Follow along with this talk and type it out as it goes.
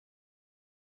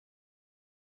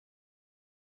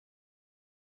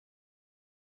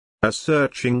A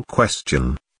searching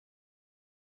question.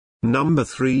 Number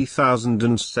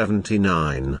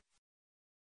 3079.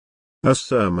 A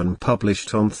sermon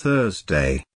published on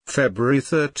Thursday, February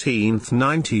 13,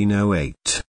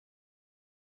 1908.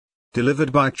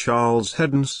 Delivered by Charles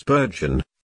Haddon Spurgeon.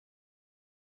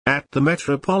 At the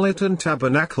Metropolitan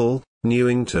Tabernacle,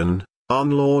 Newington,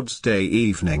 on Lord's Day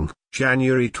evening,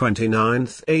 January 29,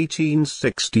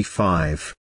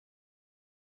 1865.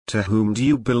 To whom do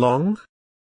you belong?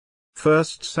 1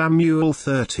 Samuel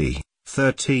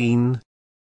 30:13.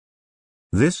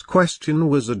 This question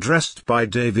was addressed by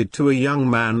David to a young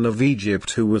man of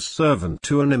Egypt who was servant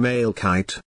to an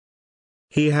Amalekite.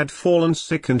 He had fallen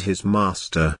sick and his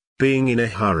master, being in a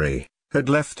hurry, had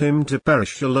left him to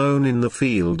perish alone in the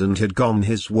field and had gone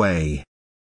his way.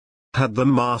 Had the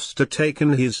master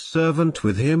taken his servant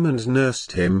with him and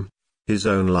nursed him, his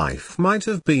own life might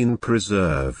have been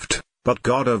preserved, but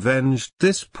God avenged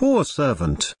this poor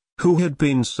servant, who had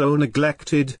been so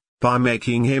neglected, by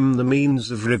making him the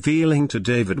means of revealing to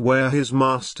David where his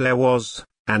master was,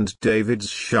 and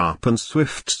David's sharp and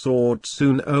swift sword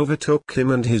soon overtook him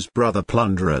and his brother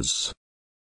plunderers.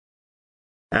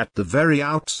 At the very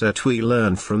outset we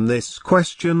learn from this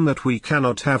question that we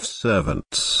cannot have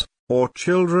servants, or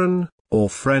children, or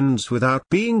friends without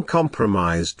being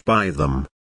compromised by them.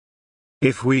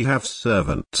 If we have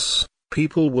servants,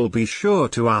 people will be sure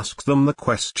to ask them the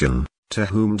question, to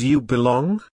whom do you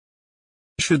belong?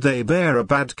 Should they bear a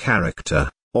bad character,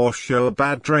 or show a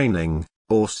bad training,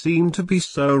 or seem to be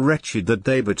so wretched that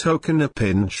they betoken a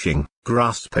pinching,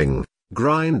 grasping,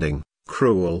 grinding,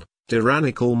 cruel,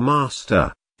 tyrannical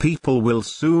master, people will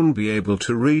soon be able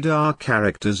to read our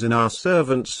characters in our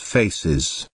servants'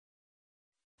 faces.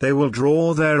 They will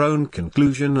draw their own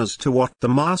conclusion as to what the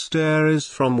master is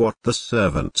from what the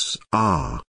servants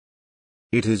are.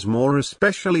 It is more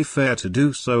especially fair to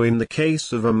do so in the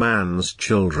case of a man's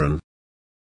children.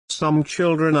 Some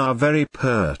children are very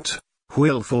pert,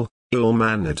 willful,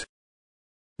 ill-mannered.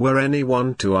 Were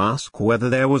anyone to ask whether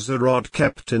there was a rod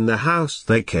kept in the house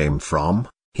they came from,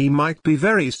 he might be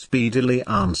very speedily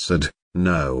answered,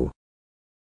 no.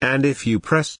 And if you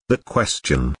pressed the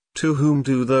question, to whom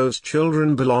do those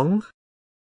children belong?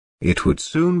 It would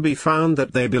soon be found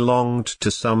that they belonged to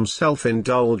some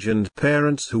self-indulgent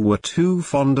parents who were too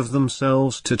fond of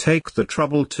themselves to take the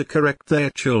trouble to correct their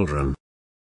children.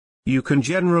 You can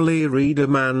generally read a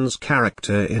man's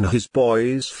character in his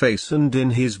boy's face and in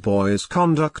his boy's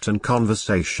conduct and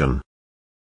conversation.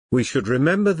 We should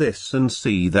remember this and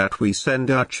see that we send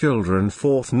our children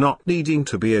forth not needing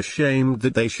to be ashamed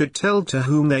that they should tell to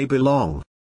whom they belong.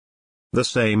 The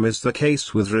same is the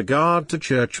case with regard to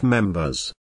church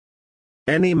members.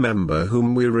 Any member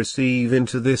whom we receive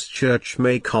into this church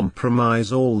may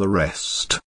compromise all the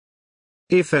rest.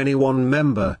 If any one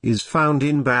member is found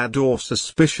in bad or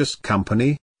suspicious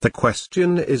company, the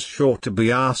question is sure to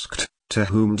be asked, to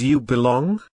whom do you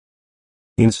belong?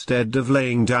 Instead of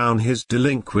laying down his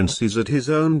delinquencies at his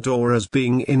own door as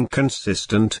being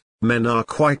inconsistent, men are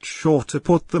quite sure to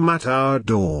put them at our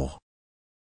door.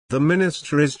 The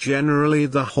minister is generally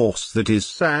the horse that is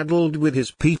saddled with his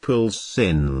people's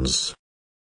sins.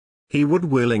 He would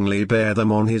willingly bear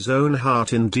them on his own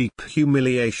heart in deep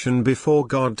humiliation before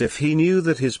God if he knew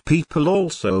that his people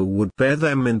also would bear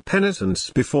them in penitence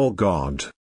before God.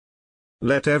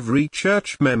 Let every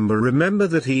church member remember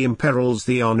that he imperils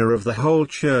the honor of the whole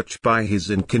church by his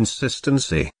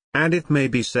inconsistency, and it may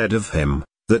be said of him,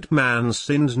 that man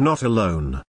sinned not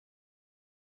alone.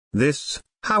 This,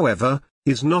 however,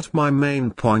 is not my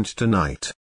main point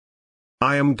tonight.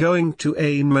 I am going to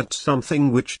aim at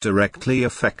something which directly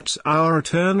affects our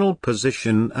eternal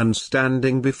position and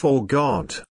standing before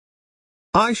God.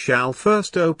 I shall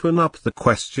first open up the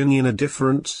question in a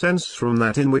different sense from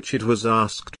that in which it was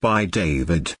asked by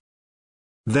David.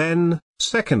 Then,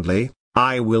 secondly,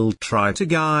 I will try to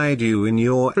guide you in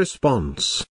your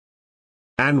response.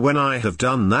 And when I have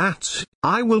done that,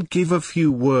 I will give a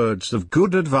few words of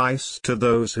good advice to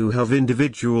those who have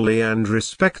individually and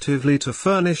respectively to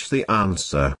furnish the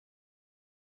answer.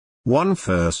 1.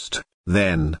 First,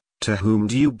 then, to whom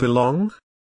do you belong?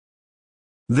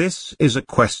 This is a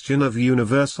question of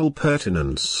universal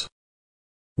pertinence.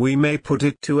 We may put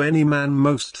it to any man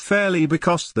most fairly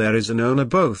because there is an owner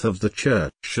both of the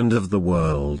church and of the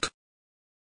world.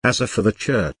 As for the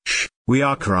church, we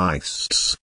are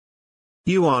Christ's.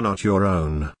 You are not your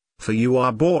own, for you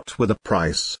are bought with a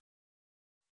price.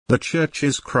 The church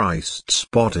is Christ's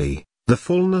body, the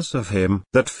fullness of him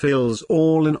that fills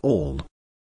all in all.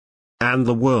 And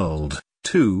the world,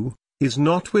 too, is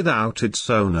not without its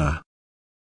owner.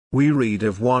 We read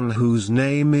of one whose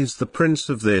name is the prince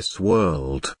of this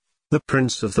world, the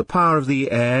prince of the power of the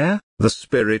air, the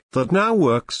spirit that now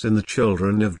works in the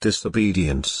children of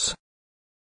disobedience.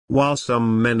 While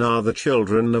some men are the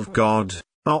children of God,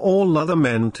 are all other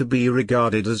men to be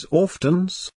regarded as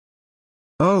orphans?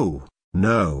 Oh,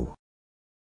 no.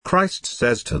 Christ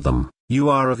says to them, "You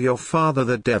are of your father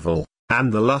the devil,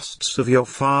 and the lusts of your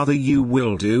father you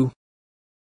will do."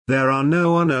 There are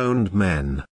no unowned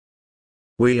men.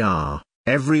 We are,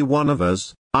 every one of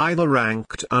us, either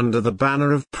ranked under the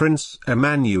banner of Prince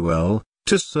Emmanuel,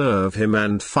 to serve him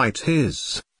and fight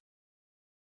his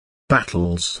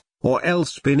battles, or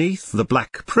else beneath the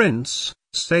Black Prince,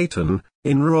 Satan,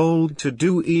 enrolled to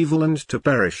do evil and to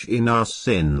perish in our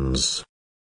sins.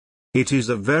 It is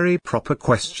a very proper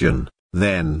question,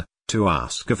 then, to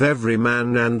ask of every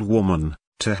man and woman,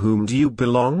 to whom do you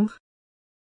belong?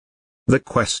 The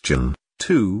question,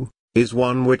 too, is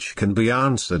one which can be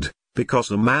answered,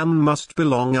 because a man must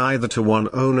belong either to one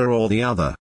owner or the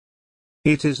other.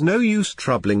 It is no use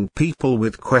troubling people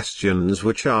with questions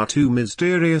which are too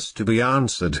mysterious to be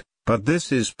answered, but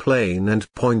this is plain and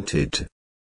pointed.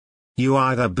 You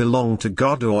either belong to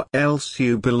God or else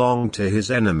you belong to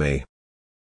his enemy.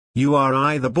 You are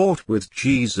either bought with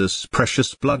Jesus'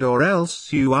 precious blood or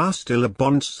else you are still a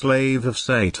bond-slave of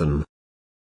Satan.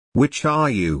 Which are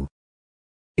you?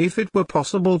 If it were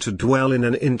possible to dwell in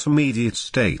an intermediate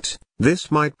state, this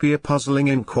might be a puzzling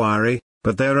inquiry,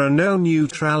 but there are no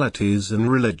neutralities in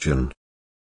religion.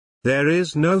 There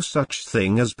is no such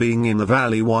thing as being in the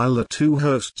valley while the two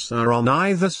hosts are on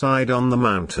either side on the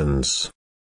mountains.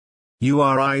 You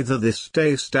are either this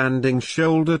day standing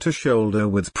shoulder to shoulder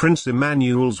with Prince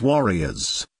Emmanuel's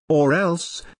warriors, or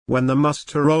else, when the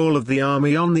muster roll of the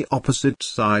army on the opposite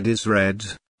side is read,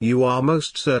 you are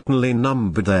most certainly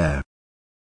numbered there.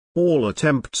 All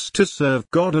attempts to serve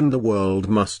God and the world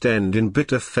must end in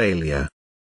bitter failure.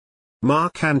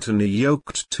 Mark Antony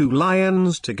yoked two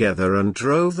lions together and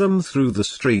drove them through the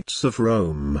streets of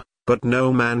Rome, but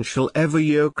no man shall ever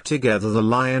yoke together the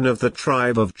lion of the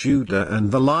tribe of Judah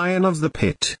and the lion of the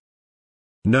pit.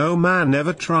 No man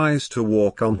ever tries to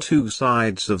walk on two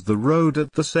sides of the road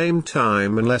at the same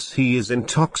time unless he is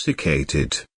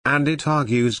intoxicated, and it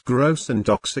argues gross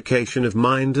intoxication of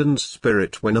mind and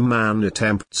spirit when a man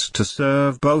attempts to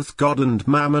serve both God and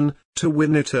mammon, to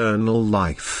win eternal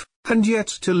life, and yet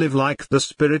to live like the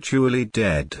spiritually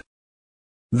dead.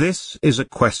 This is a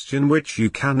question which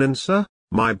you can answer,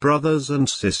 my brothers and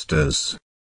sisters.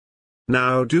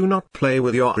 Now do not play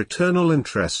with your eternal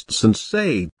interests and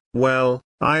say, "Well,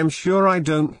 I am sure I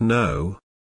don't know."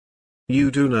 You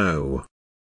do know.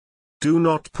 Do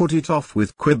not put it off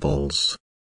with quibbles.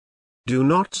 Do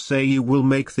not say you will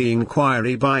make the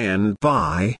inquiry by and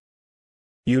by.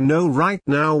 You know right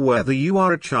now whether you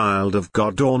are a child of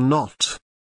God or not.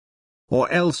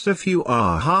 Or else if you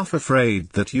are half afraid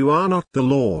that you are not the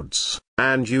Lord's,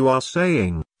 and you are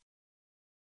saying,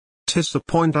 "'Tis a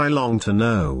point I long to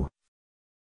know,"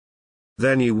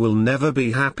 then you will never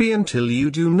be happy until you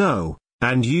do know,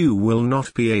 and you will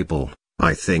not be able,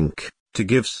 I think, to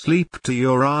give sleep to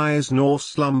your eyes nor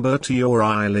slumber to your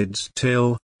eyelids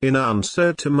till, in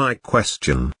answer to my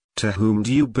question, "To whom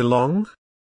do you belong?"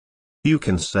 you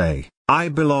can say, "I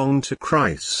belong to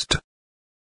Christ.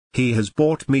 He has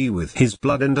bought me with his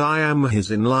blood and I am his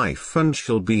in life and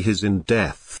shall be his in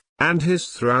death, and his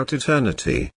throughout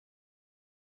eternity."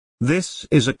 This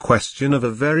is a question of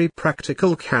a very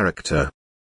practical character.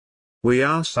 We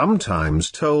are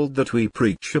sometimes told that we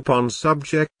preach upon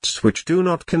subjects which do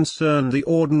not concern the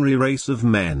ordinary race of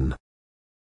men.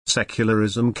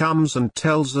 Secularism comes and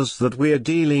tells us that we are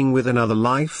dealing with another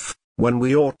life, when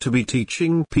we ought to be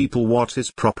teaching people what is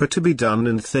proper to be done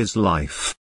in this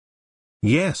life.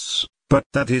 Yes, but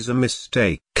that is a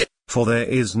mistake, for there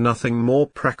is nothing more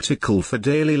practical for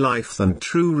daily life than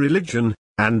true religion,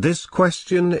 and this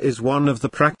question is one of the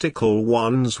practical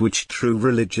ones which true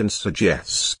religion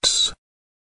suggests.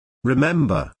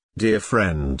 Remember, dear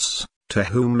friends, to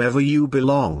whomever you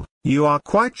belong, you are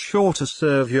quite sure to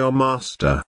serve your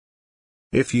master.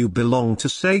 If you belong to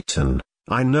Satan,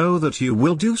 I know that you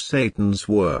will do Satan's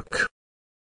work.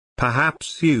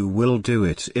 Perhaps you will do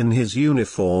it in his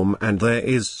uniform and there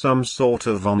is some sort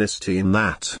of honesty in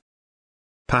that.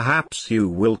 Perhaps you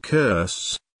will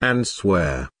curse, and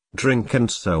swear, drink and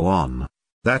so on.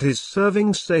 That is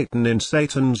serving Satan in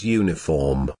Satan's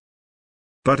uniform.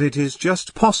 But it is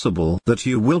just possible that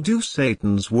you will do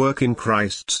Satan's work in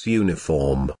Christ's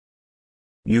uniform.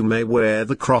 You may wear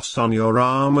the cross on your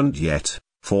arm and yet,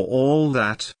 for all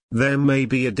that, there may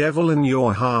be a devil in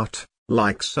your heart,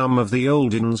 like some of the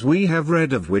old hymns we have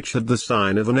read of which had the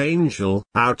sign of an angel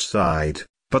outside,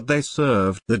 but they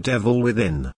served the devil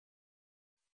within.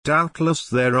 Doubtless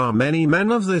there are many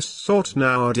men of this sort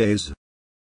nowadays.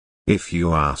 If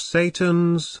you are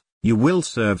Satan's, you will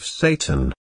serve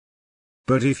Satan.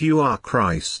 But if you are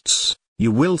Christ's,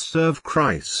 you will serve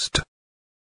Christ.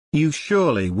 You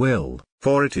surely will,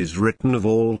 for it is written of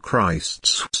all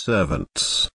Christ's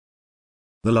servants.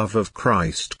 The love of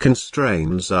Christ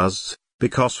constrains us,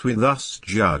 because we thus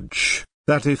judge,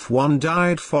 that if one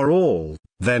died for all,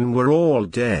 then were all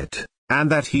dead, and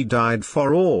that he died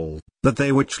for all, that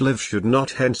they which live should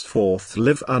not henceforth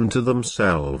live unto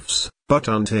themselves, but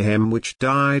unto him which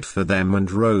died for them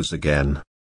and rose again.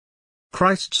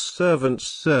 Christ's servants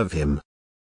serve him.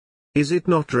 Is it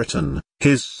not written,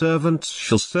 his servants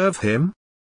shall serve him?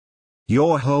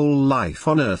 Your whole life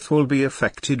on earth will be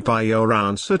affected by your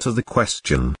answer to the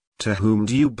question, to whom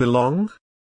do you belong?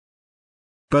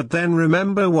 But then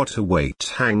remember what a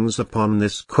weight hangs upon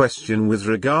this question with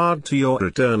regard to your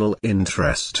eternal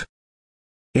interest.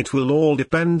 It will all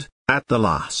depend, at the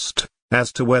last,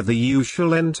 as to whether you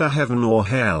shall enter heaven or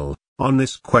hell, on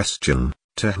this question,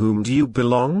 to whom do you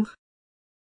belong?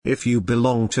 If you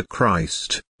belong to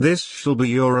Christ, this shall be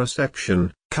your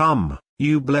reception: "Come,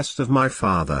 you blessed of my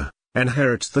Father,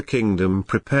 inherit the kingdom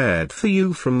prepared for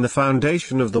you from the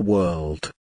foundation of the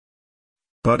world."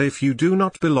 But if you do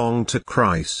not belong to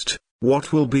Christ,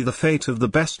 what will be the fate of the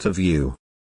best of you?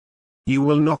 You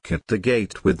will knock at the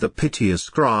gate with the piteous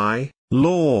cry,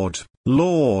 "Lord,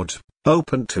 Lord,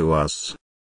 open to us."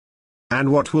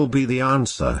 And what will be the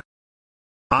answer?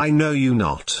 "I know you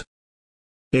not."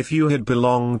 If you had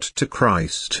belonged to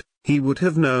Christ, he would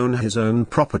have known his own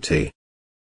property.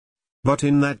 But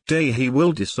in that day he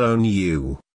will disown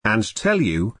you, and tell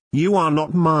you, "You are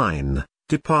not mine,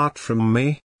 depart from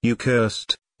me, you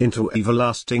cursed, into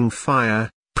everlasting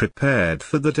fire, prepared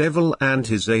for the devil and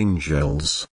his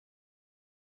angels."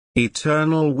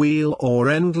 Eternal weal or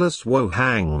endless woe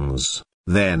hangs,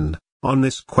 then, on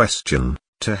this question,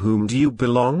 to whom do you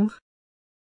belong?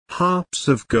 Harps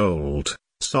of gold,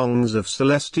 songs of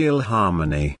celestial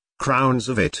harmony, crowns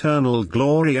of eternal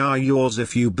glory are yours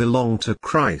if you belong to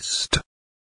Christ.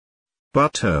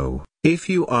 But oh, if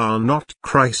you are not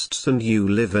Christ's and you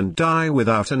live and die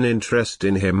without an interest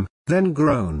in him, then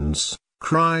groans,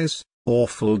 cries,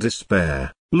 awful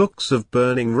despair, looks of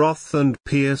burning wrath and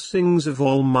piercings of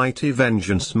almighty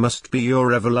vengeance must be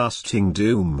your everlasting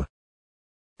doom.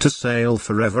 To sail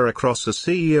forever across a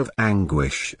sea of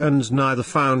anguish and neither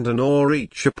found nor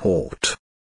reach a port.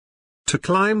 To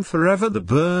climb forever the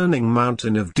burning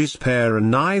mountain of despair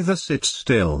and neither sit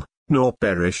still, nor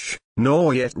perish,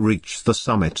 nor yet reach the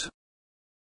summit.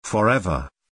 Forever.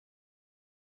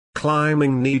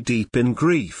 Climbing knee-deep in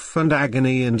grief and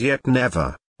agony and yet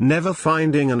never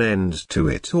finding an end to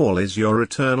it all is your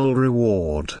eternal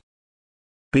reward.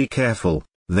 Be careful,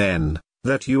 then,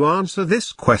 that you answer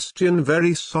this question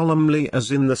very solemnly as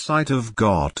in the sight of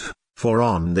God, for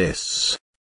on this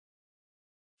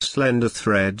slender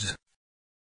thread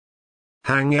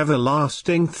hang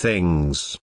everlasting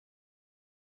things.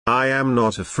 I am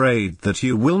not afraid that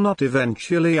you will not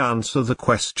eventually answer the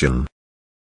question.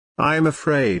 I am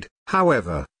afraid,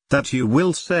 however, that you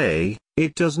will say,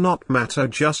 "It does not matter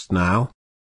just now."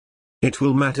 It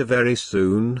will matter very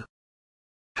soon.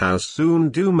 How soon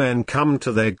do men come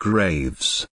to their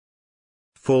graves?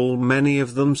 Full many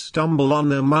of them stumble on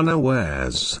them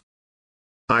unawares.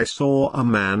 I saw a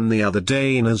man the other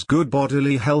day in as good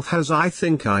bodily health as I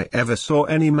think I ever saw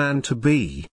any man to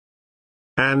be.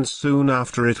 And soon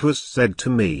after it was said to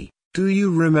me, "Do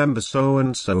you remember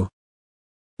so-and-so?"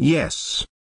 "Yes."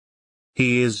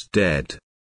 "He is dead."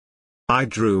 I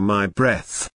drew my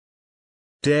breath.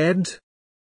 Dead?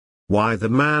 Why, the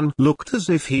man looked as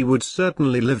if he would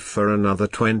certainly live for another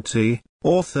 20,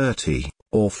 or 30,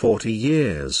 or 40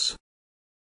 years.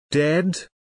 Dead?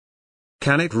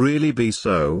 Can it really be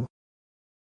so?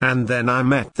 And then I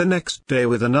met the next day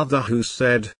with another who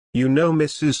said, "You know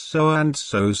Mrs.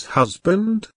 So-and-so's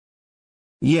husband?"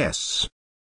 "Yes."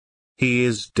 "He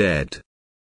is dead."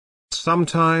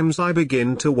 Sometimes I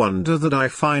begin to wonder that I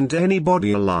find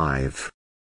anybody alive.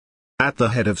 At the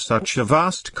head of such a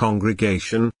vast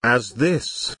congregation as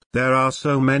this, there are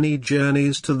so many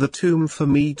journeys to the tomb for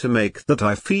me to make that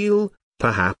I feel,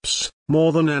 perhaps,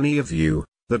 more than any of you,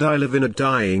 that I live in a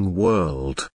dying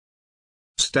world.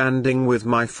 Standing with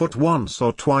my foot once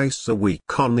or twice a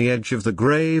week on the edge of the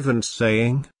grave and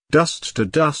saying, "Dust to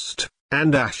dust,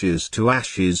 and ashes to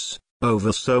ashes,"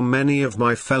 over so many of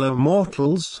my fellow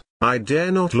mortals, I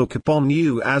dare not look upon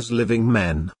you as living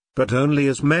men, but only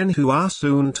as men who are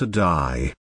soon to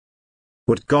die.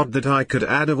 Would God that I could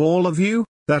add of all of you,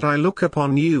 that I look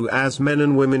upon you as men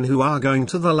and women who are going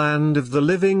to the land of the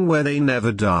living where they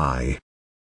never die.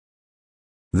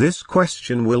 This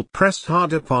question will press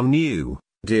hard upon you,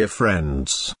 dear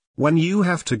friends, when you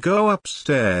have to go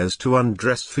upstairs to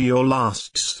undress for your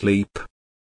last sleep.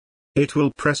 It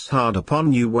will press hard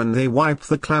upon you when they wipe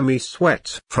the clammy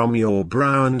sweat from your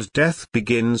brow and death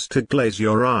begins to glaze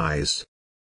your eyes.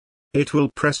 It will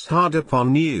press hard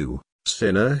upon you,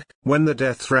 sinner, when the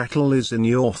death rattle is in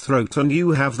your throat and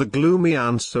you have the gloomy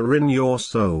answer in your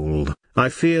soul, I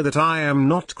fear that I am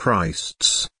not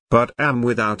Christ's, but am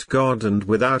without God and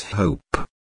without hope.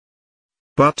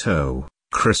 But oh,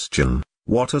 Christian,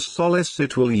 what a solace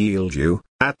it will yield you,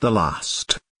 at the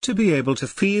last, to be able to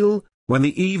feel, when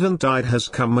the eventide has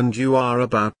come and you are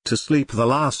about to sleep the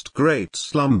last great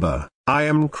slumber, I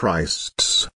am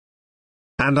Christ's.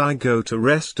 And I go to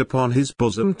rest upon his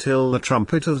bosom till the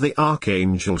trumpet of the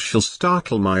archangel shall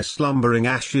startle my slumbering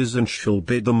ashes and shall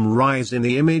bid them rise in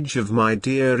the image of my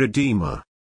dear Redeemer.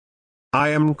 I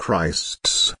am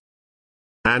Christ's.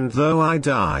 And though I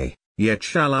die, yet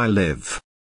shall I live.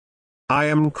 I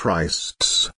am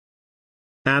Christ's.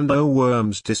 And though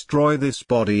worms destroy this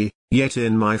body, yet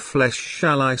in my flesh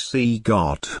shall I see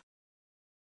God.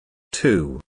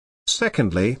 2.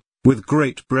 Secondly, with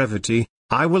great brevity,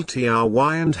 I will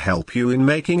try and help you in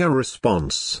making a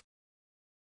response.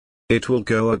 It will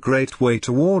go a great way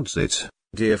towards it,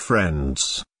 dear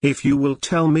friends, if you will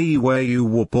tell me where you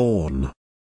were born.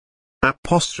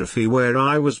 Where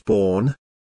I was born?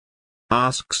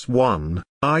 Asks one,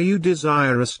 are you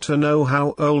desirous to know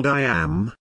how old I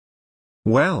am?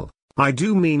 Well, I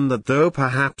do mean that, though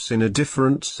perhaps in a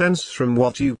different sense from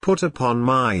what you put upon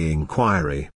my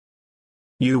inquiry.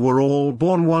 You were all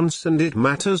born once and it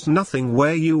matters nothing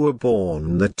where you were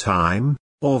born that time,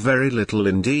 or very little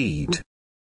indeed.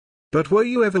 But were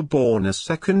you ever born a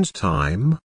second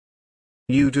time?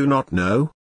 You do not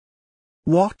know?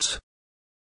 What?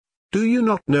 Do you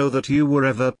not know that you were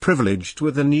ever privileged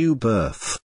with a new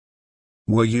birth?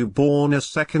 Were you born a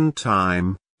second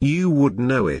time, you would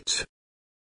know it.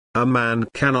 A man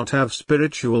cannot have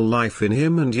spiritual life in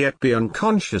him and yet be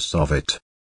unconscious of it.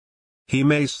 He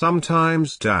may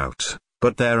sometimes doubt,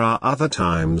 but there are other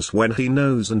times when he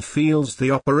knows and feels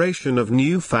the operation of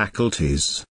new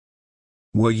faculties.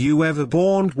 Were you ever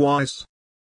born wise?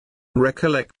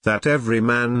 Recollect that every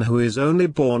man who is only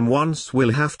born once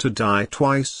will have to die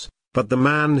twice, but the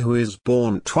man who is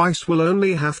born twice will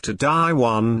only have to die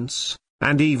once,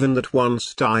 and even that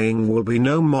once dying will be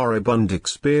no moribund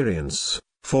experience,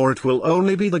 for it will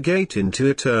only be the gate into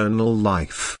eternal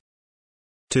life.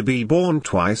 To be born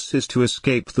twice is to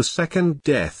escape the second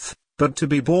death, but to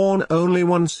be born only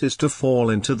once is to fall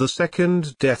into the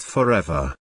second death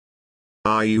forever.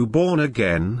 Are you born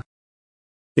again?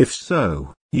 If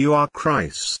so, you are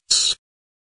Christ's.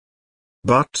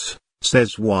 But,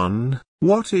 says one,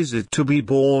 what is it to be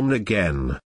born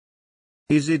again?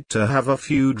 Is it to have a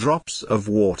few drops of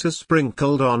water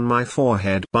sprinkled on my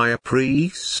forehead by a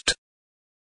priest?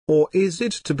 Or is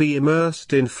it to be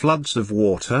immersed in floods of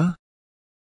water?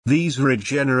 These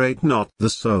regenerate not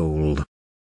the soul.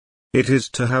 It is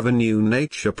to have a new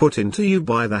nature put into you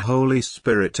by the Holy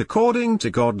Spirit according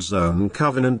to God's own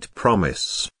covenant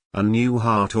promise. A new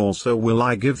heart also will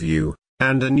I give you,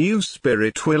 and a new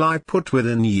spirit will I put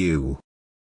within you.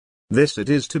 This it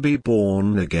is to be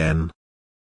born again.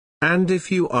 And if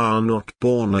you are not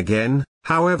born again,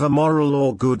 however moral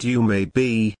or good you may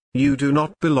be, you do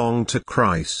not belong to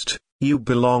Christ, you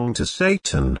belong to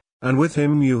Satan, and with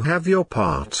him you have your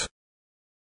part.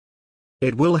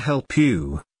 It will help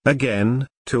you, again,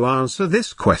 to answer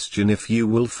this question if you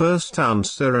will first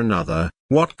answer another,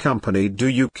 what company do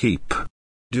you keep?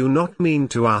 Do not mean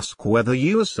to ask whether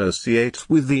you associate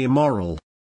with the immoral.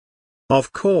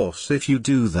 Of course if you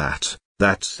do that,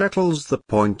 that settles the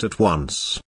point at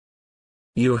once.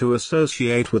 You who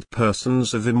associate with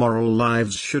persons of immoral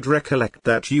lives should recollect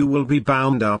that you will be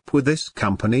bound up with this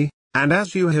company, and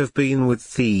as you have been with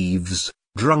thieves,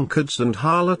 drunkards and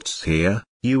harlots here,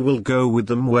 you will go with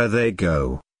them where they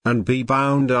go, and be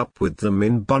bound up with them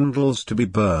in bundles to be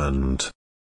burned.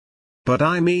 But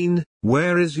I mean,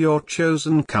 where is your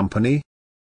chosen company?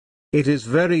 It is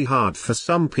very hard for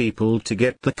some people to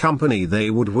get the company they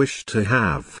would wish to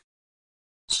have.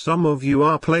 Some of you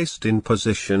are placed in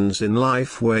positions in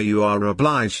life where you are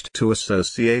obliged to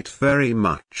associate very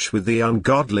much with the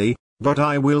ungodly, but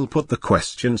I will put the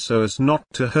question so as not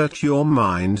to hurt your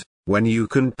mind, when you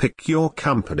can pick your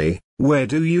company, where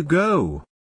do you go?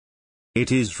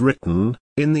 It is written,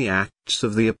 in the Acts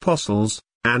of the Apostles,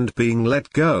 and being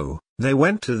let go, they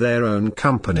went to their own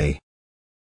company.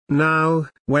 Now,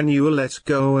 when you are let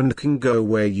go and can go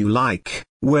where you like,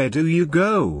 where do you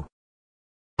go?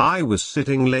 I was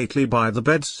sitting lately by the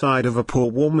bedside of a poor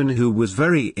woman who was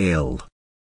very ill.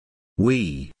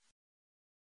 We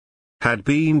had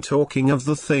been talking of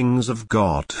the things of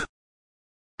God.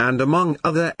 And among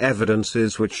other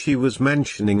evidences which she was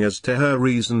mentioning as to her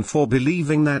reason for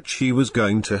believing that she was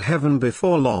going to heaven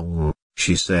before long,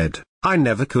 she said, I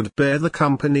never could bear the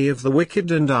company of the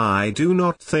wicked, and I do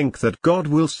not think that God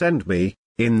will send me,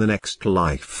 in the next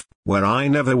life, where I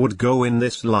never would go in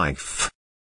this life.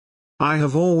 I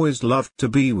have always loved to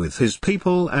be with his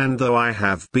people, and though I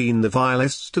have been the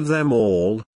vilest of them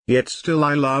all, yet still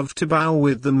I love to bow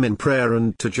with them in prayer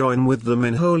and to join with them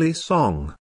in holy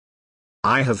song.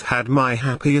 I have had my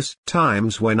happiest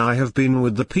times when I have been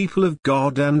with the people of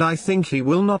God, and I think he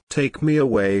will not take me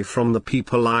away from the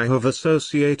people I have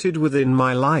associated with in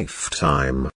my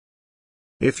lifetime.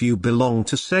 If you belong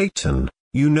to Satan,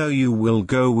 you know you will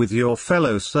go with your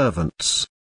fellow servants.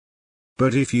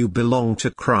 But if you belong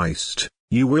to Christ,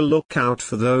 you will look out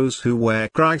for those who wear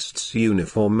Christ's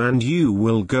uniform, and you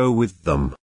will go with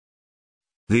them.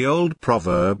 The old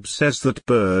proverb says that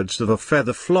birds of a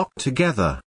feather flock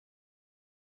together.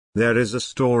 There is a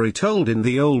story told in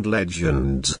the old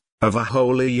legends, of a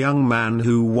holy young man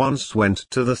who once went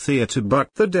to the theatre, but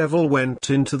the devil went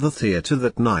into the theatre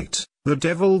that night. The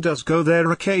devil does go there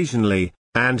occasionally,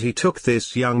 and he took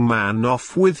this young man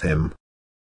off with him.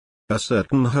 A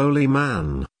certain holy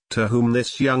man, to whom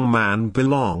this young man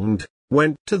belonged,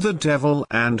 went to the devil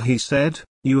and he said,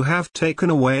 You have taken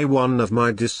away one of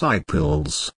my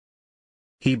disciples.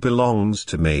 He belongs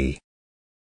to me.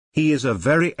 He is a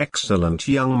very excellent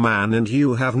young man, and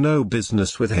you have no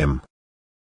business with him.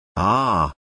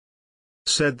 Ah,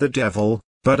 said the devil,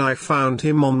 but I found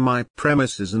him on my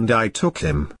premises and I took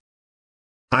him.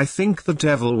 I think the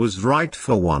devil was right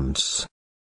for once.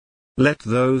 Let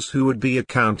those who would be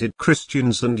accounted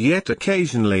Christians and yet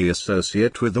occasionally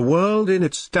associate with the world in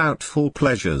its doubtful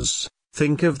pleasures,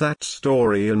 think of that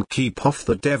story and keep off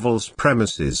the devil's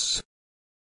premises.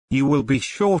 You will be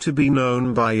sure to be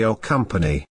known by your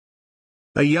company.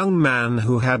 A young man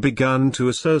who had begun to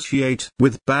associate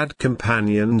with bad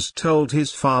companions told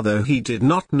his father he did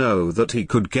not know that he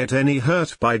could get any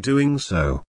hurt by doing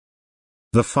so.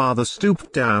 The father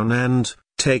stooped down and,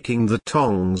 taking the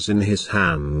tongs in his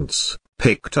hands,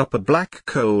 picked up a black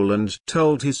coal and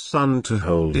told his son to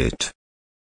hold it.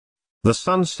 The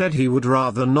son said he would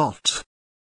rather not.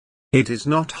 It is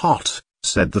not hot,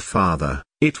 said the father,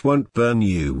 it won't burn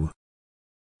you.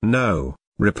 No,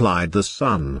 replied the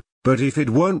son, but if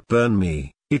it won't burn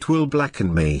me, it will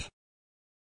blacken me.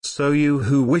 So you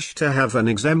who wish to have an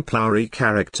exemplary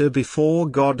character before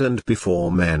God and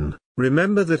before men,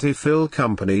 remember that if ill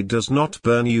company does not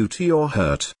burn you to your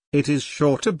hurt, it is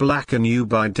sure to blacken you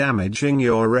by damaging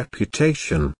your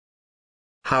reputation.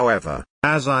 However,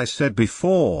 as I said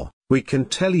before, we can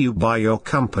tell you by your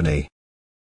company.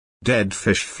 Dead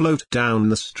fish float down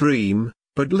the stream,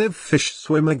 but live fish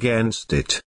swim against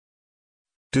it.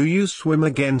 Do you swim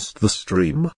against the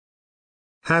stream?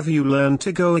 Have you learned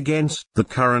to go against the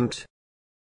current?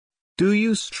 Do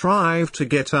you strive to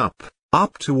get up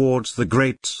towards the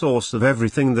great source of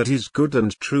everything that is good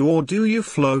and true, or do you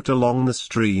float along the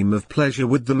stream of pleasure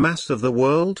with the mass of the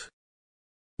world?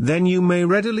 Then you may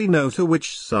readily know to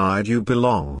which side you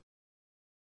belong.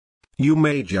 You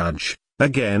may judge,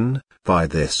 again, by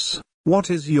this, what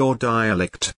is your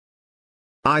dialect?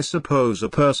 I suppose a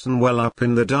person well up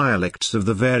in the dialects of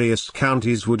the various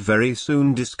counties would very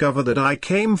soon discover that I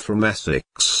came from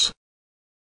Essex.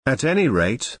 At any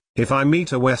rate, if I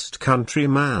meet a West Country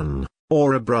man,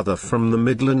 or a brother from the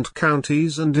Midland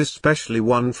counties and especially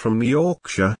one from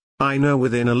Yorkshire, I know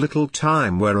within a little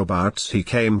time whereabouts he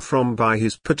came from by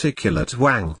his particular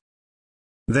twang.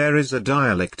 There is a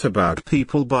dialect about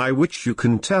people by which you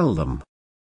can tell them.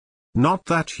 Not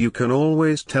that you can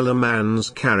always tell a man's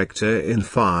character in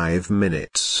 5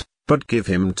 minutes, but give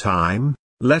him time,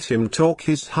 let him talk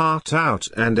his heart out,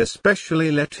 and especially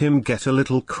let him get a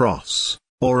little cross,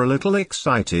 or a little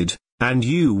excited, and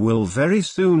you will very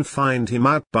soon find him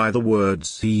out by the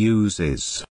words he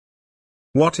uses.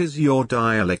 What is your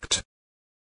dialect?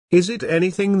 Is it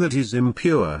anything that is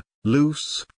impure,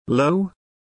 loose, low?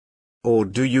 Or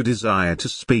do you desire to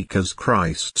speak as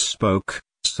Christ spoke,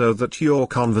 so that your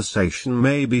conversation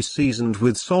may be seasoned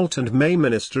with salt and may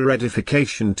minister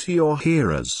edification to your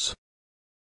hearers?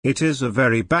 It is a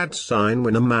very bad sign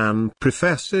when a man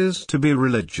professes to be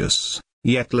religious,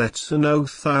 yet lets an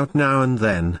oath out now and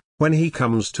then, when he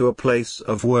comes to a place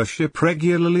of worship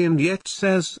regularly, and yet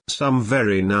says some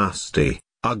very nasty,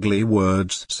 ugly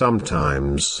words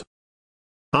sometimes.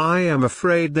 I am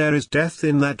afraid there is death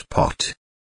in that pot.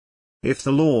 If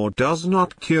the Lord does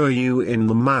not cure you in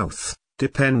the mouth,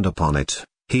 depend upon it,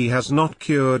 he has not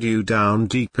cured you down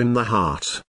deep in the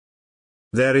heart.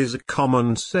 There is a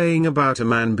common saying about a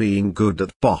man being good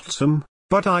at bottom,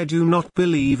 but I do not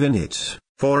believe in it,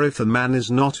 for if a man is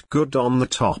not good on the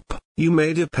top, you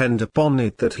may depend upon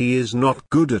it that he is not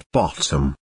good at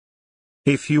bottom.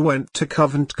 If you went to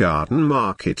Covent Garden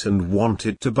Market and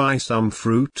wanted to buy some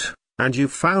fruit, and you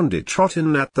found it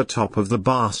rotten at the top of the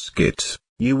basket,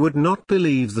 you would not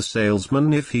believe the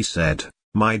salesman if he said,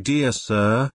 "My dear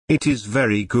sir, it is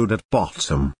very good at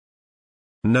bottom."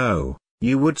 No,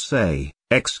 you would say,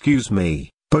 "Excuse me,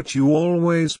 but you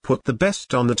always put the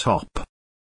best on the top."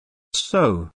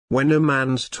 So, when a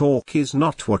man's talk is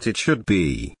not what it should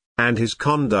be, and his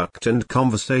conduct and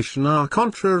conversation are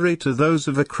contrary to those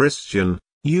of a Christian,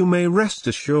 you may rest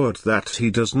assured that he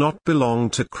does not belong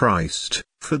to Christ,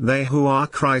 for they who are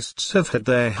Christ's have had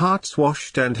their hearts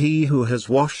washed, and he who has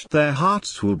washed their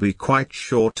hearts will be quite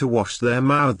sure to wash their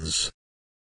mouths.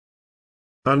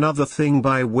 Another thing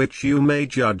by which you may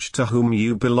judge to whom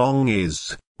you belong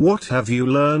is, what have you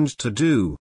learned to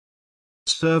do?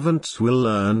 Servants will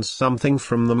learn something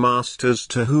from the masters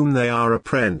to whom they are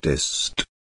apprenticed.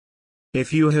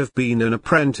 If you have been an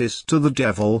apprentice to the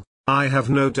devil, I have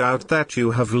no doubt that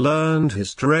you have learned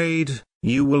his trade.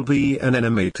 You will be an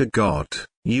enemy to God,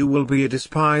 you will be a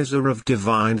despiser of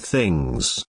divine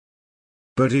things.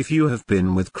 But if you have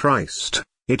been with Christ,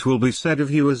 it will be said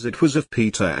of you as it was of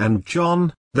Peter and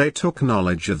John, they took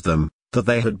knowledge of them, that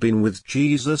they had been with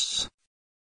Jesus.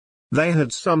 They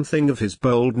had something of his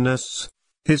boldness,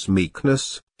 his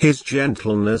meekness, his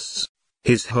gentleness,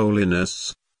 his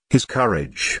holiness, his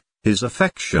courage, his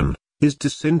affection, his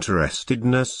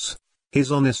disinterestedness,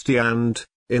 his honesty, and,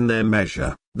 in their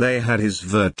measure, they had his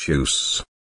virtues.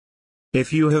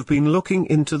 If you have been looking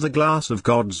into the glass of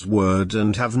God's Word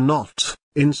and have not,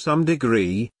 in some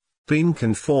degree, been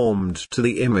conformed to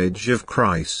the image of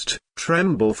Christ,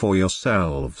 tremble for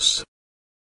yourselves.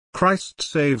 Christ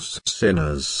saves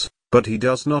sinners, but he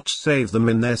does not save them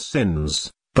in their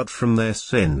sins, but from their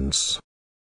sins.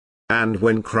 And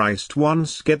when Christ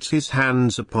once gets his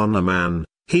hands upon a man,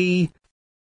 he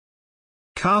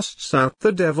casts out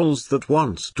the devils that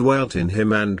once dwelt in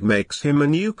him and makes him a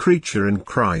new creature in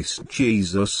Christ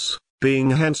Jesus,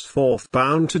 being henceforth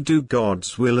bound to do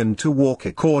God's will and to walk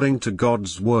according to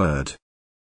God's word.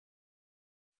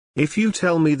 If you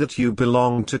tell me that you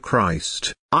belong to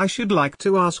Christ, I should like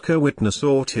to ask a witness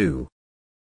or two.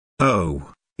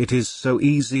 Oh, it is so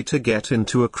easy to get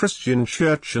into a Christian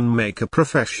church and make a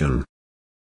profession.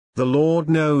 The Lord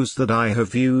knows that I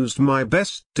have used my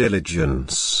best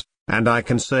diligence, and I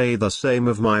can say the same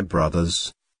of my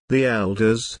brothers, the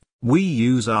elders. We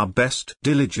use our best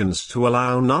diligence to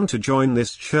allow none to join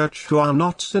this church who are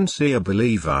not sincere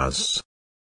believers.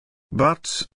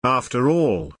 But, after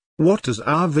all, what does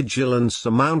our vigilance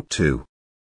amount to?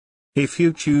 If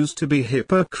you choose to be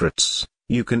hypocrites,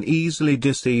 you can easily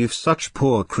deceive such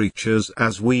poor creatures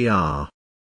as we are.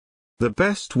 The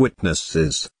best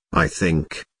witnesses, I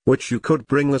think, which you could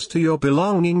bring us to your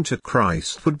belonging to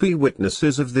Christ would be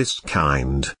witnesses of this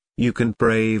kind. You can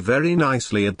pray very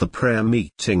nicely at the prayer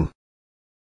meeting.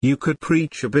 You could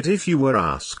preach a bit if you were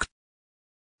asked.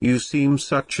 You seem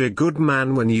such a good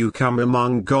man when you come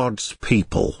among God's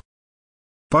people.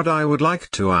 But I would like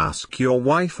to ask your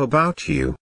wife about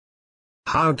you.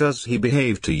 How does he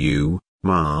behave to you,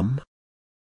 ma'am?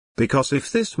 Because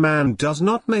if this man does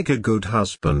not make a good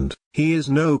husband, he is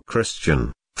no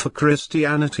Christian, for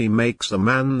Christianity makes a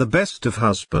man the best of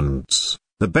husbands,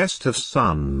 the best of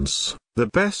sons, the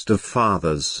best of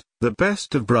fathers, the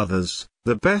best of brothers,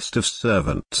 the best of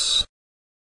servants.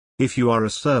 If you are a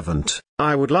servant,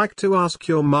 I would like to ask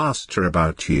your master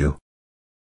about you.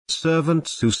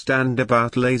 Servants who stand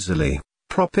about lazily,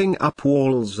 propping up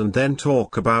walls and then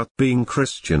talk about being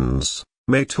Christians,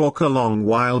 may talk a long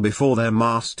while before their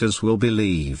masters will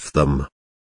believe them.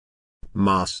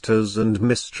 Masters and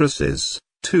mistresses,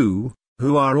 too,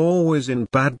 who are always in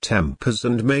bad tempers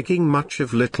and making much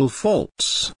of little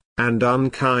faults, and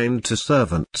unkind to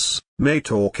servants, may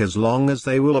talk as long as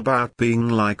they will about being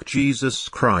like Jesus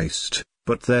Christ,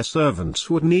 but their servants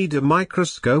would need a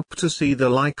microscope to see the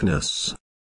likeness.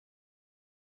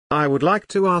 I would like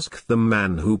to ask the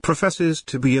man who professes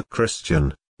to be a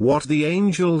Christian, what the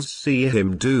angels see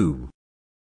him do.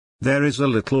 There is a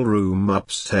little room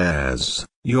upstairs,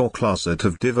 your closet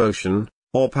of devotion,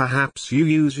 or perhaps you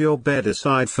use your bed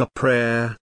aside for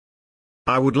prayer.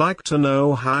 I would like to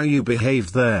know how you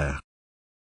behave there.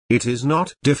 It is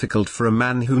not difficult for a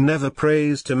man who never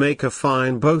prays to make a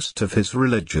fine boast of his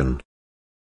religion.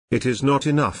 It is not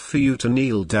enough for you to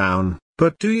kneel down,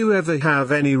 but do you ever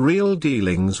have any real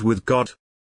dealings with God?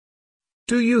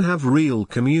 Do you have real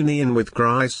communion with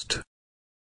Christ?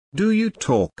 Do you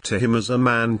talk to him as a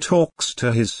man talks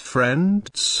to his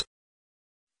friends?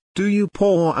 Do you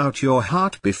pour out your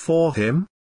heart before him?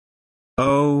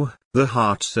 Oh, the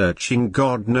heart-searching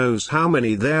God knows how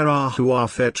many there are who are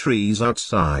fair trees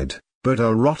outside, but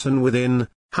are rotten within,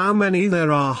 how many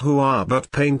there are who are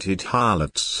but painted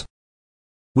harlots.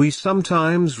 We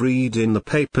sometimes read in the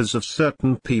papers of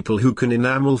certain people who can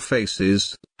enamel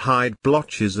faces, hide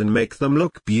blotches and make them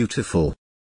look beautiful.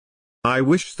 I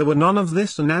wish there were none of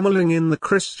this enameling in the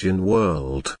Christian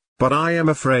world, but I am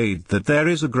afraid that there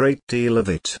is a great deal of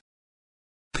it.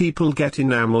 People get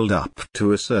enameled up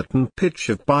to a certain pitch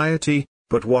of piety,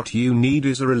 but what you need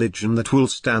is a religion that will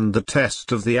stand the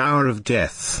test of the hour of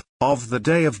death, of the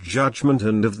day of judgment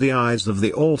and of the eyes of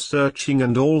the all-searching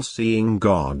and all-seeing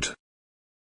God.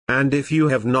 And if you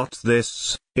have not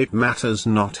this, it matters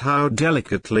not how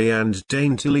delicately and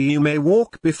daintily you may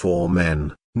walk before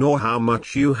men, nor how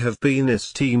much you have been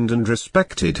esteemed and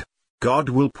respected, God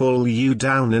will pull you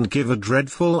down and give a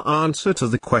dreadful answer to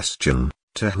the question,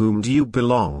 to whom do you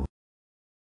belong?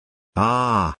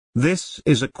 Ah, this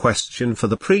is a question for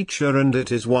the preacher, and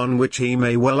it is one which he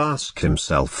may well ask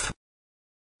himself.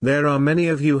 There are many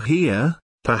of you here,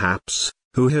 perhaps,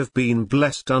 who have been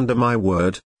blessed under my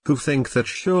word, who think that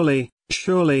surely,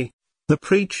 the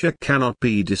preacher cannot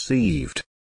be deceived.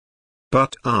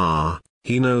 But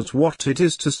he knows what it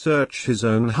is to search his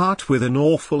own heart with an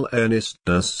awful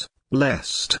earnestness,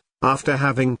 lest, after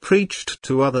having preached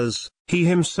to others, he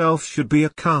himself should be a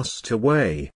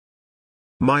castaway.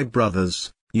 My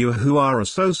brothers, you who are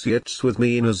associates with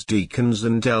me as deacons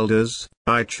and elders,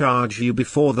 I charge you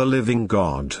before the living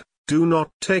God, do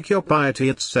not take your piety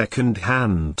at second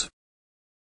hand.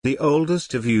 The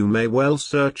oldest of you may well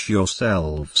search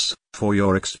yourselves, for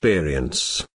your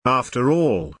experience, after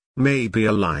all, may be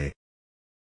a lie.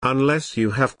 Unless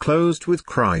you have closed with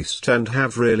Christ and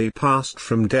have really passed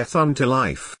from death unto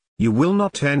life, you will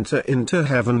not enter into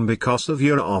heaven because of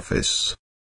your office.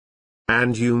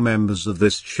 And you members of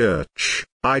this church,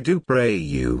 I do pray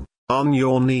you, on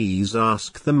your knees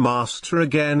ask the Master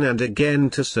again and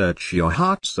again to search your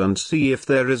hearts and see if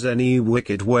there is any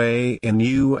wicked way in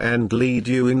you and lead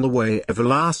you in the way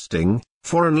everlasting,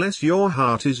 for unless your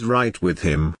heart is right with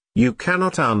him, you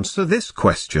cannot answer this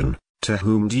question, to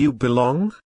whom do you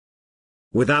belong?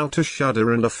 Without a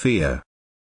shudder and a fear.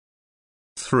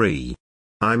 3.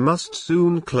 I must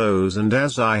soon close, and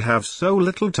as I have so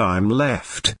little time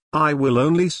left, I will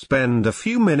only spend a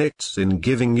few minutes in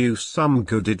giving you some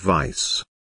good advice.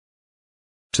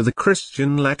 To the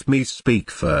Christian let me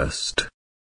speak first.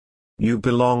 You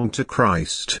belong to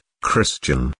Christ,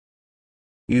 Christian.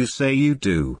 You say you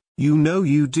do, you know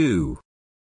you do.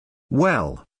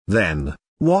 Well, then,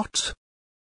 what?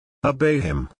 Obey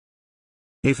him.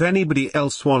 If anybody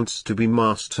else wants to be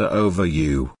master over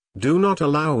you, do not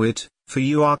allow it, for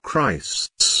you are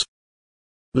Christ's.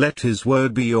 Let his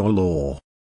word be your law.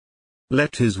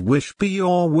 Let his wish be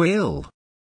your will.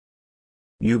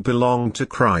 You belong to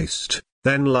Christ,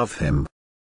 then love him.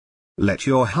 Let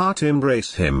your heart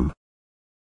embrace him.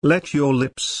 Let your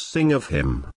lips sing of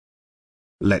him.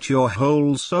 Let your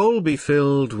whole soul be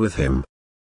filled with him.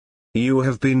 You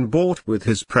have been bought with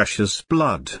his precious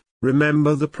blood.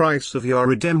 Remember the price of your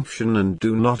redemption and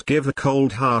do not give a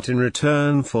cold heart in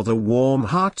return for the warm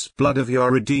heart's blood of your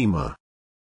Redeemer.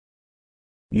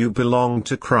 You belong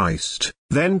to Christ,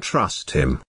 then trust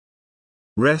him.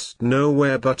 Rest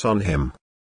nowhere but on him.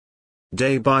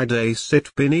 Day by day sit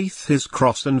beneath his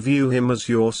cross and view him as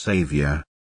your Savior.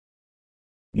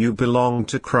 You belong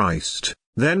to Christ,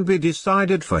 then be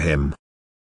decided for him.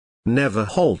 Never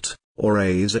halt, or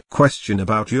raise a question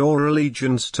about your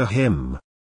allegiance to him.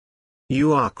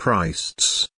 You are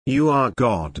Christ's, you are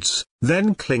God's,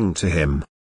 then cling to him.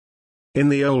 In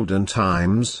the olden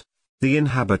times, the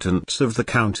inhabitants of the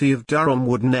county of Durham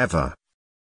would never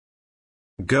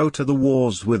go to the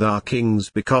wars with our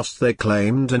kings because they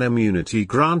claimed an immunity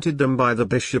granted them by the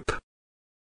bishop.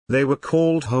 They were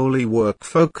called holy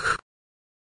workfolk.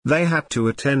 They had to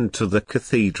attend to the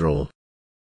cathedral.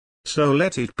 So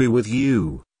let it be with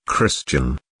you,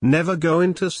 Christian. Never go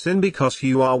into sin because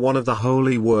you are one of the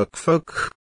holy workfolk.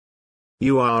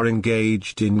 You are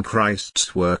engaged in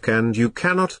Christ's work and you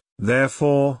cannot,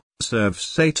 therefore, serve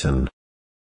Satan.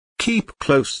 Keep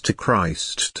close to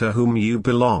Christ to whom you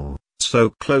belong,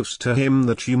 so close to him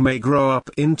that you may grow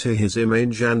up into his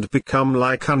image and become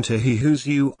like unto he whose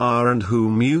you are and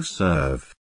whom you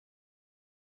serve.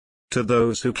 To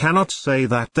those who cannot say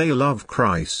that they love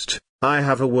Christ, I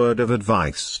have a word of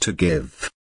advice to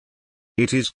give.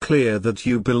 It is clear that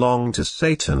you belong to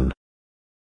Satan.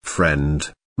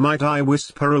 Friend, might I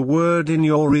whisper a word in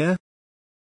your ear?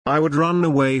 I would run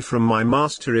away from my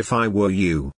master if I were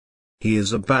you. He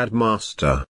is a bad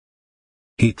master.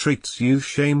 He treats you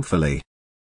shamefully.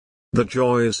 The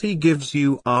joys he gives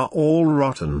you are all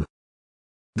rotten.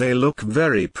 They look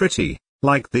very pretty,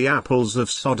 like the apples of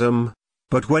Sodom,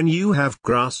 but when you have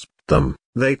grasped them,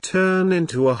 they turn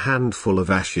into a handful of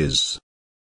ashes.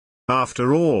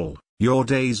 After all, your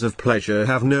days of pleasure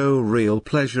have no real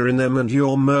pleasure in them, and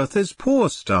your mirth is poor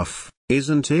stuff,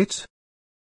 isn't it?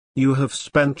 You have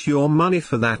spent your money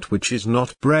for that which is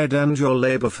not bread, and your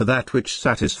labor for that which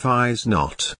satisfies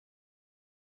not.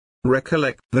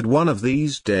 Recollect that one of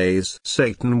these days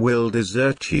Satan will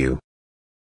desert you.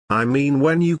 I mean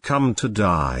when you come to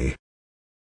die.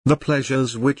 The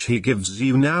pleasures which he gives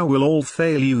you now will all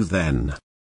fail you then.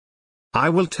 I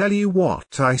will tell you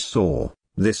what I saw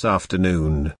this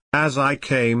afternoon, as I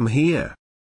came here.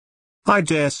 I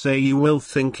dare say you will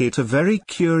think it a very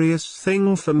curious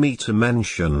thing for me to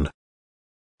mention.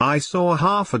 I saw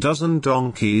half a dozen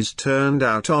donkeys turned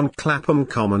out on Clapham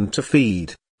Common to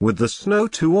feed, with the snow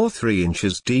 2 or 3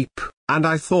 inches deep, and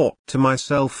I thought to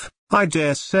myself, I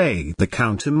dare say the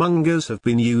countermongers have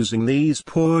been using these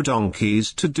poor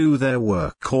donkeys to do their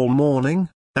work all morning,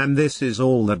 and this is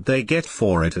all that they get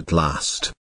for it at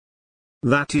last.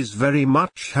 That is very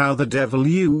much how the devil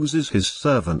uses his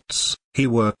servants. He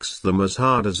works them as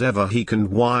hard as ever he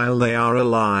can while they are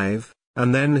alive,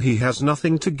 and then he has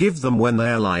nothing to give them when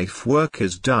their life work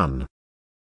is done.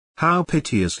 How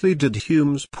piteously did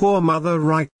Hume's poor mother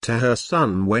write to her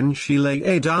son when she lay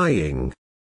a-dying.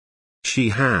 She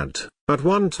had, at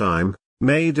one time,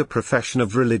 made a profession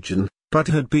of religion, but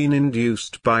had been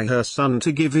induced by her son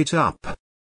to give it up.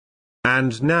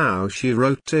 And now she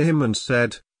wrote to him and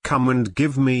said, "Come and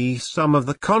give me some of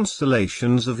the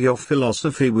consolations of your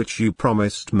philosophy which you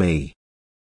promised me."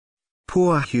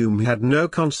 Poor Hume had no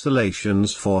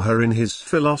consolations for her in his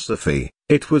philosophy.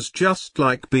 It was just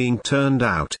like being turned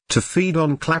out to feed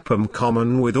on Clapham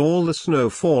Common with all the snow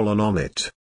fallen on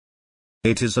it.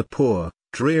 It is a poor,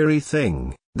 dreary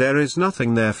thing. There is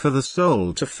nothing there for the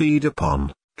soul to feed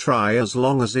upon, try as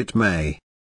long as it may.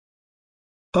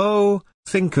 Oh,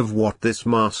 think of what this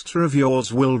master of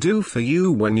yours will do for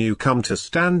you when you come to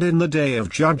stand in the day of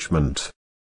judgment.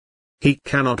 He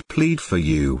cannot plead for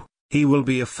you, he will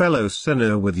be a fellow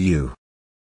sinner with you.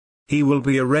 He will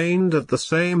be arraigned at the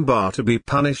same bar to be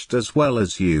punished as well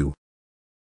as you.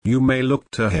 You may look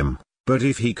to him, but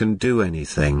if he can do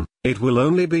anything, it will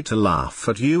only be to laugh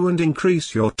at you and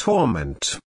increase your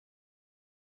torment.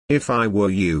 If I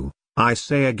were you, I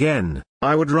say again,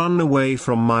 I would run away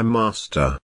from my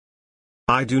master.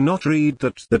 I do not read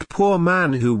that poor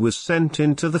man who was sent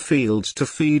into the fields to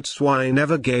feed swine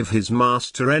ever gave his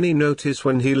master any notice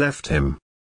when he left him.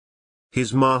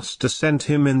 His master sent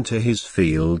him into his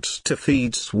fields to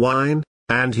feed swine,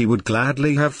 and he would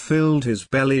gladly have filled his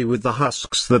belly with the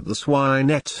husks that the swine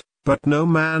ate, but no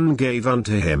man gave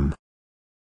unto him.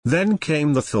 Then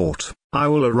came the thought, I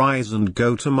will arise and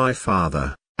go to my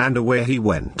father, and away he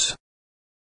went.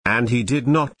 And he did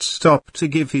not stop to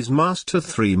give his master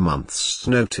 3 months'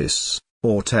 notice,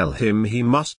 or tell him he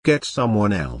must get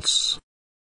someone else.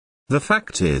 The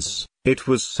fact is, it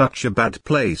was such a bad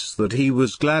place that he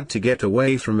was glad to get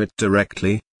away from it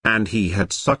directly, and he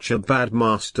had such a bad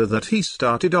master that he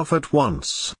started off at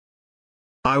once.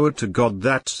 I would to God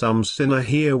that some sinner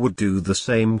here would do the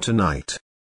same tonight.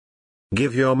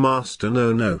 Give your master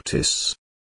no notice.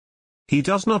 He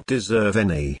does not deserve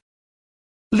any.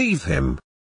 Leave him.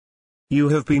 You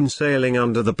have been sailing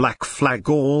under the black flag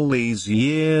all these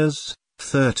years,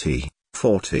 30,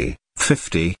 40,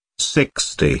 50,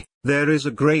 60. There is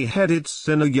a grey-headed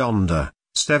sinner yonder,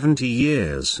 70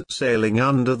 years sailing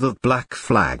under the black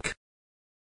flag.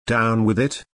 Down with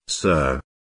it, sir.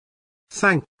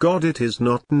 Thank God it is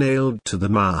not nailed to the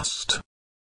mast.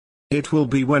 It will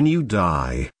be when you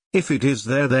die, if it is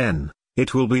there then,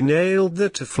 it will be nailed there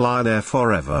to fly there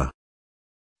forever.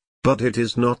 But it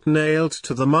is not nailed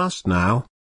to the mast now.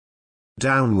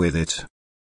 Down with it.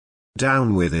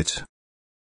 Down with it.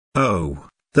 Oh,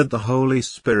 that the Holy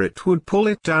Spirit would pull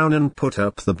it down and put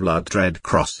up the blood-red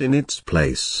cross in its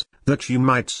place, that you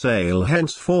might sail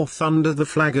henceforth under the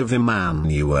flag of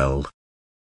Emmanuel.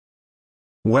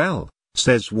 Well,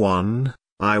 says one,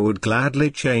 I would gladly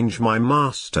change my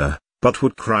master, but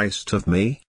would Christ have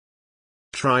me?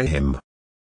 Try him.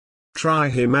 Try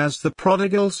him as the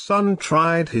prodigal son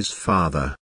tried his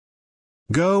father.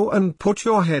 Go and put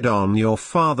your head on your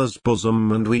father's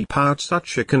bosom and weep out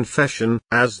such a confession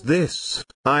as this,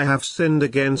 I have sinned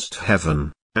against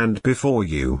heaven, and before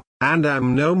you, and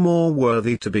am no more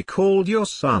worthy to be called your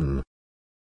son.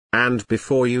 And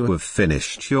before you have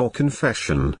finished your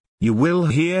confession, you will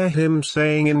hear him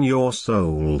saying in your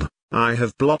soul, I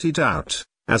have blotted out,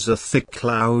 as a thick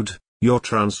cloud, your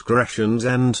transgressions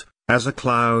and, as a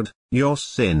cloud, your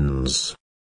sins.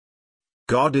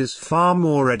 God is far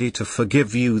more ready to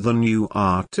forgive you than you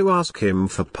are to ask him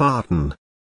for pardon.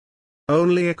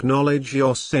 Only acknowledge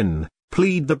your sin,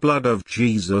 plead the blood of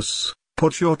Jesus,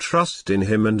 put your trust in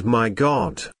him, and my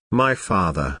God, my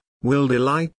Father, will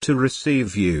delight to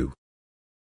receive you.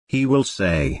 He will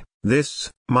say, this,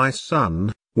 my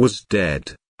son, was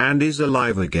dead, and is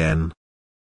alive again.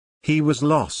 He was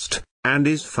lost, and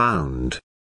is found.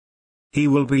 He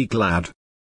will be glad.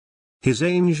 His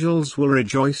angels will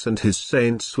rejoice and his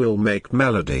saints will make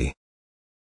melody.